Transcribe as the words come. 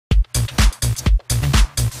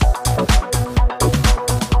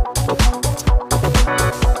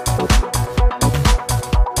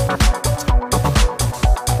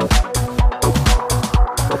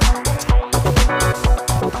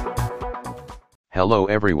Hello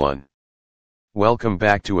everyone. Welcome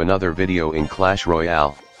back to another video in Clash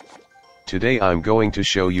Royale. Today I'm going to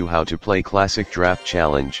show you how to play Classic Draft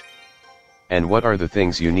Challenge. And what are the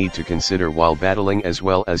things you need to consider while battling as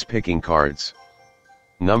well as picking cards.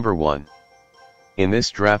 Number 1. In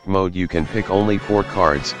this draft mode you can pick only 4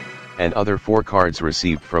 cards, and other 4 cards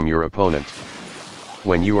received from your opponent.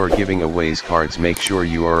 When you are giving away cards, make sure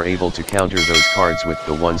you are able to counter those cards with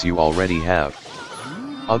the ones you already have.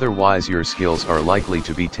 Otherwise your skills are likely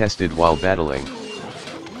to be tested while battling.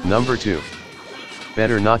 Number 2.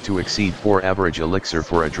 Better not to exceed 4 average elixir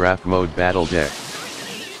for a draft mode battle deck.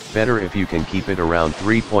 Better if you can keep it around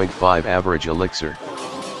 3.5 average elixir.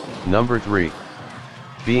 Number 3.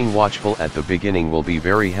 Being watchful at the beginning will be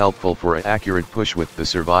very helpful for an accurate push with the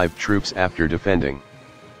survived troops after defending.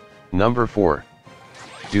 Number 4.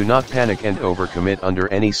 Do not panic and overcommit under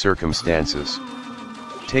any circumstances.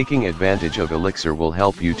 Taking advantage of elixir will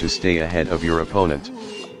help you to stay ahead of your opponent.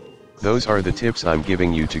 Those are the tips I'm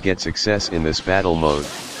giving you to get success in this battle mode.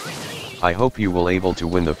 I hope you will able to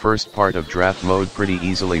win the first part of draft mode pretty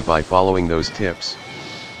easily by following those tips.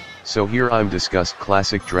 So here I'm discussed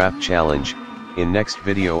Classic Draft Challenge. In next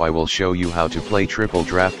video I will show you how to play Triple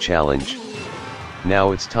Draft Challenge.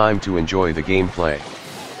 Now it's time to enjoy the gameplay.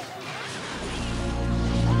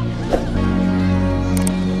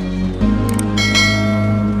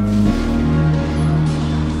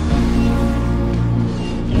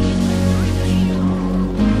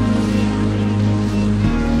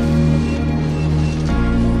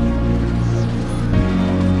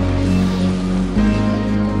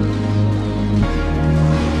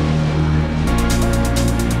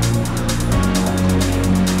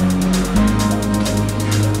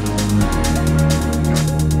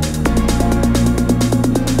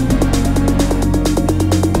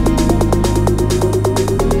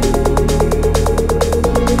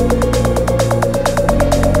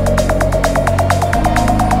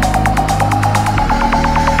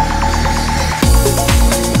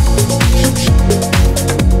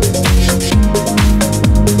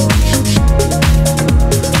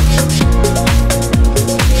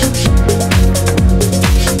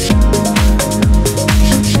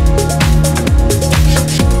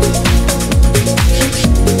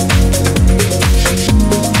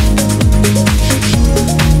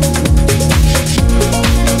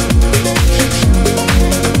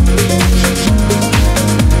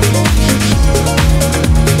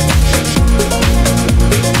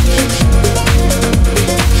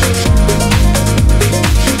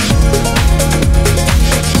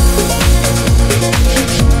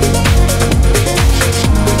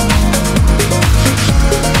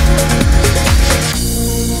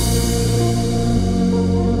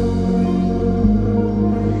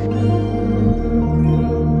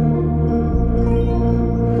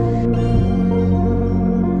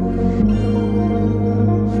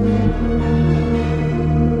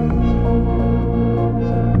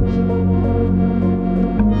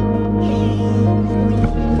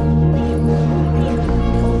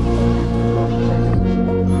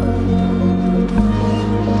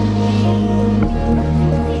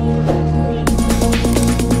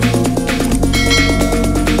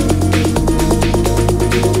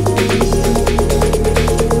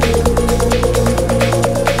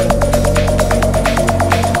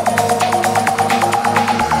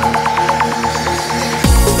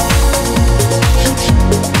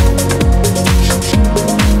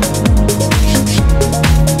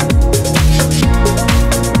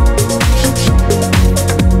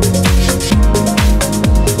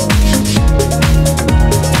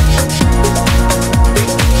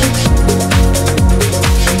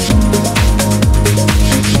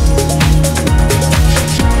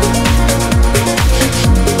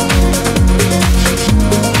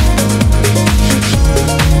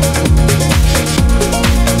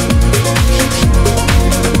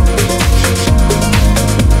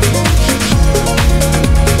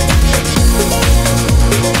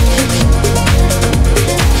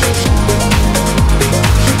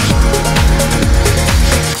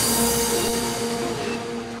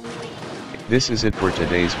 This is it for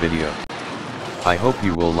today's video. I hope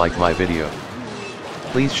you will like my video.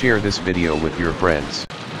 Please share this video with your friends.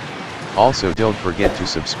 Also don't forget to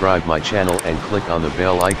subscribe my channel and click on the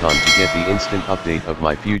bell icon to get the instant update of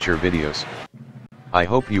my future videos. I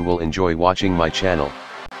hope you will enjoy watching my channel.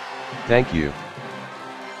 Thank you.